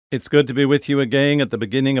It's good to be with you again at the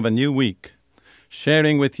beginning of a new week,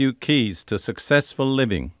 sharing with you keys to successful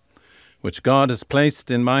living, which God has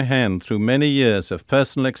placed in my hand through many years of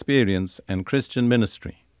personal experience and Christian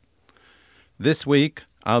ministry. This week,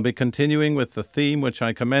 I'll be continuing with the theme which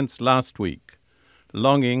I commenced last week,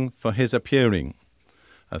 longing for His appearing,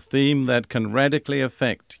 a theme that can radically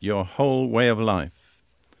affect your whole way of life.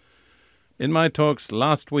 In my talks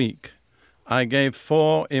last week, I gave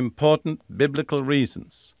 4 important biblical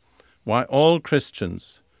reasons why all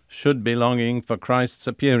Christians should be longing for Christ's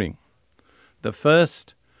appearing. The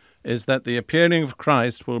first is that the appearing of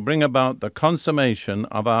Christ will bring about the consummation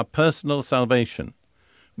of our personal salvation,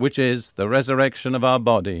 which is the resurrection of our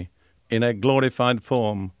body in a glorified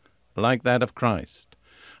form like that of Christ.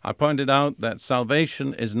 I pointed out that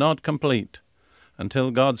salvation is not complete until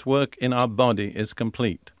God's work in our body is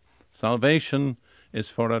complete. Salvation is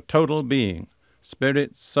for a total being,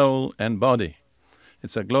 spirit, soul, and body.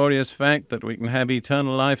 It's a glorious fact that we can have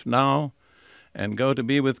eternal life now and go to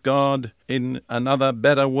be with God in another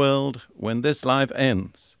better world when this life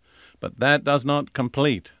ends. But that does not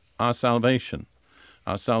complete our salvation.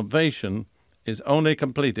 Our salvation is only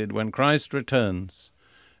completed when Christ returns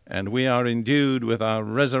and we are endued with our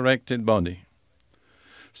resurrected body.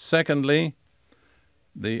 Secondly,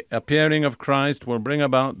 the appearing of Christ will bring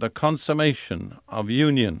about the consummation of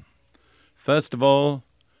union. First of all,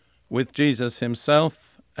 with Jesus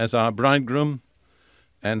himself as our bridegroom,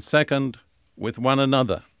 and second, with one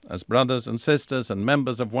another as brothers and sisters and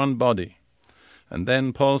members of one body. And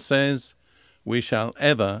then Paul says, we shall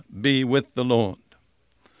ever be with the Lord.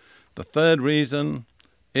 The third reason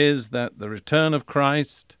is that the return of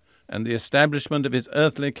Christ and the establishment of his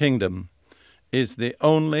earthly kingdom is the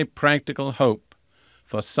only practical hope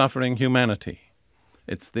for suffering humanity.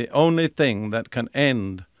 It's the only thing that can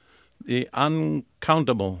end the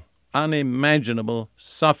uncountable, unimaginable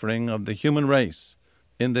suffering of the human race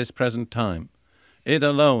in this present time. It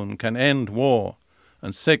alone can end war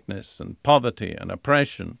and sickness and poverty and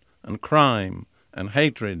oppression and crime and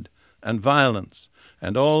hatred and violence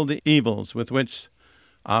and all the evils with which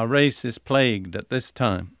our race is plagued at this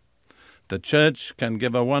time. The church can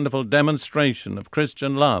give a wonderful demonstration of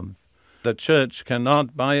Christian love. The church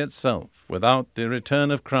cannot by itself, without the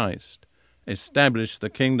return of Christ, establish the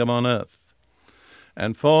kingdom on earth.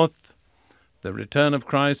 And fourth, the return of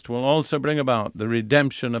Christ will also bring about the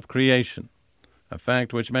redemption of creation, a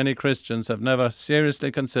fact which many Christians have never seriously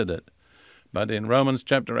considered. But in Romans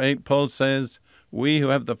chapter 8, Paul says, we who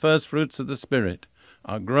have the first fruits of the Spirit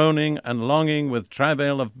are groaning and longing with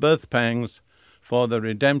travail of birth pangs for the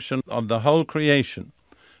redemption of the whole creation.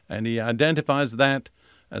 And he identifies that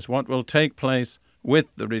as what will take place with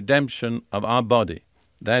the redemption of our body,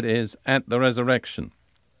 that is, at the resurrection.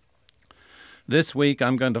 This week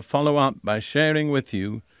I'm going to follow up by sharing with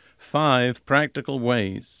you 5 practical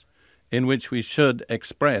ways in which we should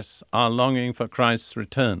express our longing for Christ's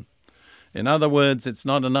return. In other words, it's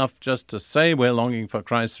not enough just to say we're longing for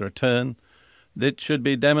Christ's return. It should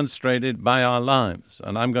be demonstrated by our lives.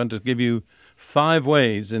 And I'm going to give you 5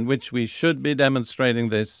 ways in which we should be demonstrating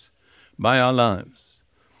this by our lives.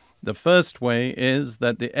 The first way is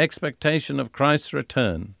that the expectation of Christ's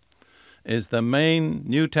return is the main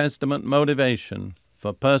New Testament motivation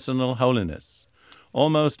for personal holiness.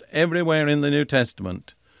 Almost everywhere in the New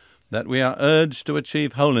Testament that we are urged to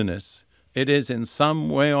achieve holiness, it is in some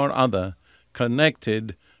way or other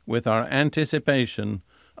connected with our anticipation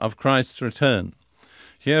of Christ's return.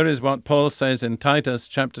 Here is what Paul says in Titus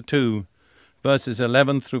chapter 2, verses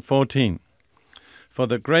 11 through 14. For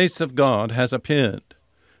the grace of God has appeared,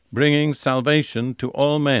 bringing salvation to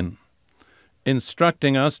all men,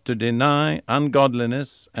 instructing us to deny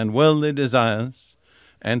ungodliness and worldly desires,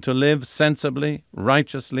 and to live sensibly,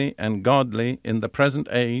 righteously, and godly in the present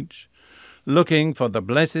age, looking for the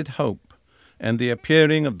blessed hope and the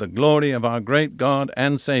appearing of the glory of our great God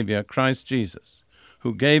and Savior, Christ Jesus,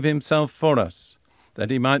 who gave himself for us,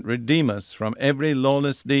 that he might redeem us from every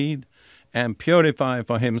lawless deed and purify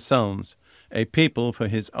for himself a people for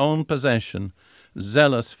his own possession,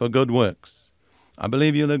 zealous for good works. I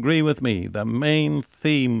believe you'll agree with me. The main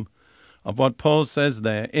theme of what Paul says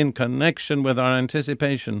there in connection with our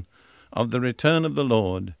anticipation of the return of the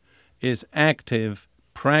Lord is active,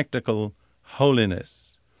 practical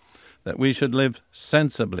holiness. That we should live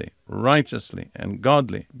sensibly, righteously, and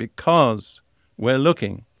godly because we're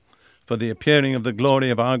looking for the appearing of the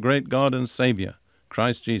glory of our great God and Savior,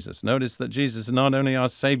 Christ Jesus. Notice that Jesus is not only our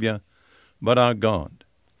Savior, but our God.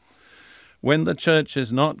 When the church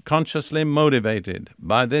is not consciously motivated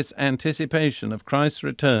by this anticipation of Christ's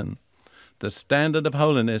return, the standard of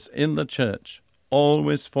holiness in the church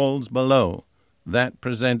always falls below that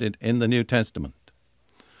presented in the New Testament.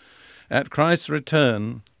 At Christ's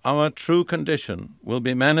return, our true condition will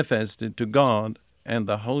be manifested to God and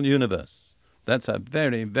the whole universe. That's a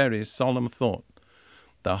very, very solemn thought.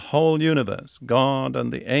 The whole universe, God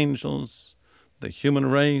and the angels, the human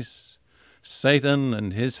race, Satan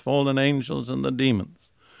and his fallen angels and the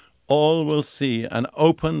demons, all will see an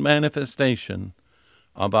open manifestation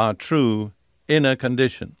of our true inner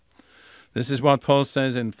condition. This is what Paul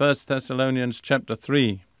says in 1 Thessalonians chapter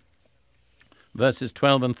 3, verses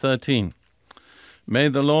 12 and 13. May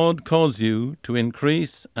the Lord cause you to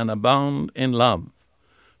increase and abound in love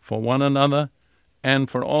for one another and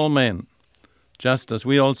for all men, just as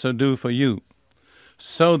we also do for you,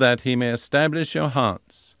 so that he may establish your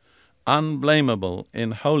hearts unblameable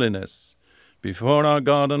in holiness before our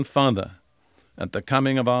God and Father at the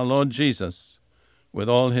coming of our Lord Jesus with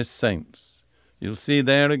all his saints. You'll see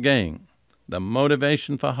there again, the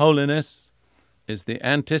motivation for holiness is the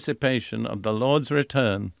anticipation of the Lord's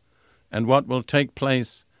return and what will take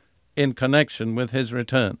place in connection with his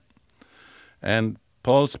return. And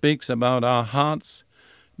Paul speaks about our hearts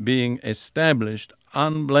being established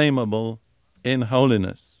unblameable in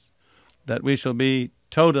holiness, that we shall be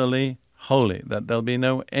totally holy, that there'll be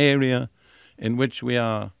no area in which we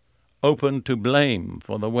are open to blame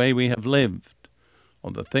for the way we have lived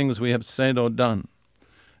or the things we have said or done.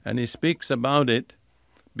 And he speaks about it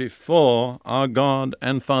before our God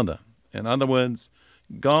and Father. In other words,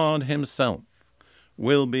 God himself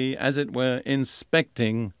will be, as it were,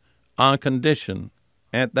 inspecting our condition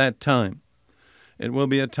at that time. It will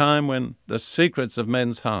be a time when the secrets of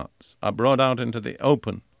men's hearts are brought out into the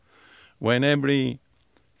open, when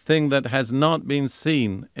everything that has not been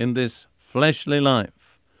seen in this fleshly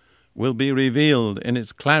life will be revealed in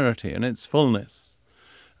its clarity and its fullness.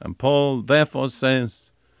 And Paul therefore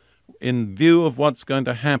says, in view of what's going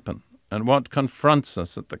to happen and what confronts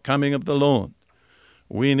us at the coming of the Lord,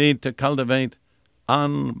 we need to cultivate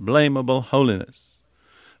unblameable holiness.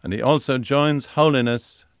 And he also joins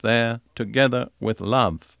holiness there together with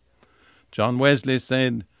love. John Wesley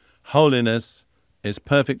said, holiness is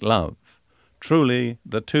perfect love. Truly,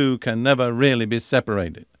 the two can never really be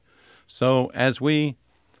separated. So as we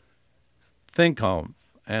think of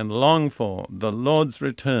and long for the Lord's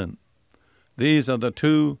return, these are the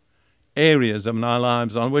two areas of our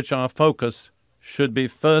lives on which our focus should be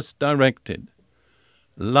first directed: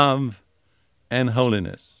 love and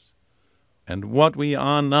holiness. And what we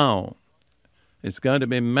are now is going to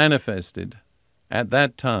be manifested at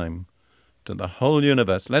that time to the whole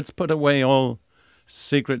universe. Let's put away all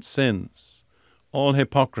secret sins, all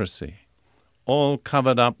hypocrisy, all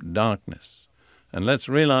covered up darkness, and let's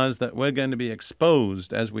realize that we're going to be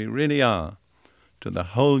exposed as we really are to the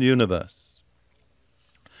whole universe.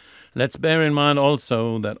 Let's bear in mind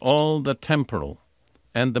also that all the temporal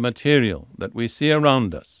and the material that we see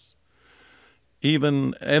around us,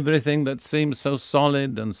 even everything that seems so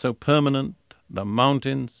solid and so permanent, the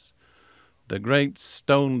mountains, the great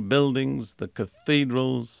stone buildings, the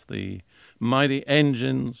cathedrals, the mighty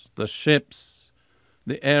engines, the ships,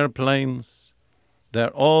 the airplanes, they're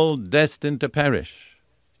all destined to perish.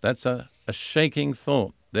 That's a shaking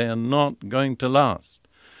thought. They're not going to last.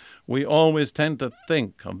 We always tend to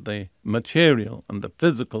think of the material and the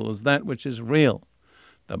physical as that which is real.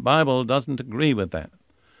 The Bible doesn't agree with that.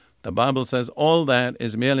 The Bible says all that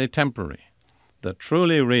is merely temporary. The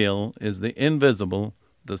truly real is the invisible,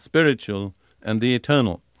 the spiritual, and the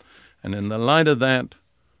eternal. And in the light of that,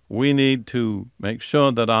 we need to make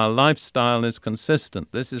sure that our lifestyle is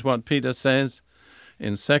consistent. This is what Peter says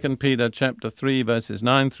in 2 Peter chapter 3, verses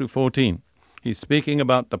 9 through 14. He's speaking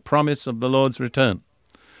about the promise of the Lord's return.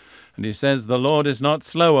 And he says, the Lord is not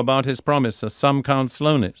slow about his promise, as some count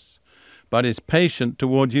slowness, but is patient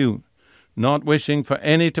toward you, not wishing for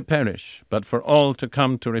any to perish, but for all to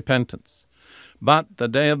come to repentance. But the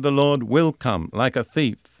day of the Lord will come like a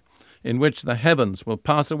thief, in which the heavens will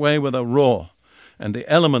pass away with a roar, and the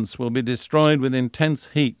elements will be destroyed with intense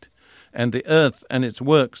heat, and the earth and its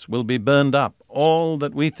works will be burned up. All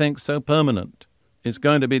that we think so permanent is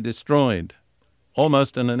going to be destroyed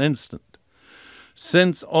almost in an instant.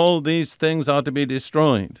 Since all these things are to be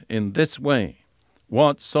destroyed in this way,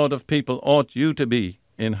 what sort of people ought you to be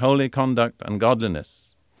in holy conduct and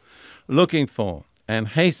godliness, looking for and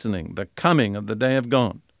hastening the coming of the day of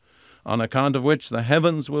God, on account of which the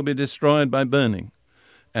heavens will be destroyed by burning,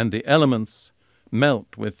 and the elements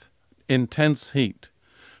melt with intense heat.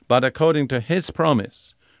 But according to his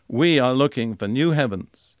promise, we are looking for new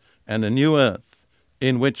heavens and a new earth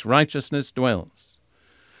in which righteousness dwells.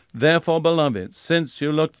 Therefore, beloved, since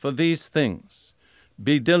you look for these things,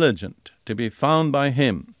 be diligent to be found by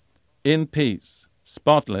him in peace,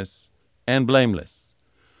 spotless, and blameless.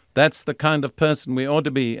 That's the kind of person we ought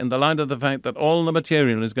to be in the light of the fact that all the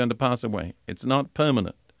material is going to pass away. It's not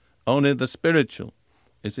permanent. Only the spiritual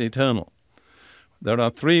is eternal. There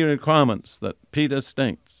are 3 requirements that Peter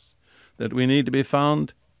states that we need to be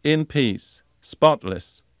found in peace,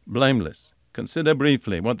 spotless, blameless. Consider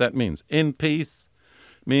briefly what that means. In peace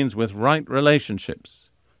means with right relationships.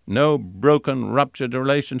 No broken, ruptured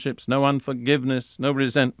relationships, no unforgiveness, no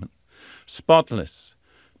resentment. Spotless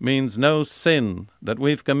means no sin that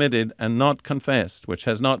we've committed and not confessed, which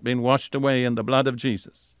has not been washed away in the blood of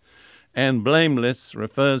Jesus. And blameless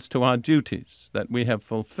refers to our duties, that we have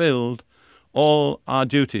fulfilled all our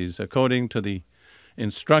duties according to the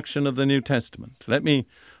instruction of the New Testament. Let me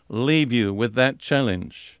leave you with that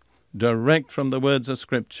challenge, direct from the words of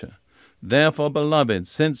Scripture. Therefore, beloved,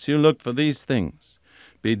 since you look for these things,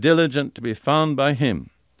 be diligent to be found by him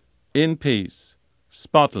in peace,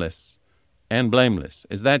 spotless, and blameless.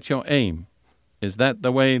 Is that your aim? Is that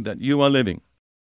the way that you are living?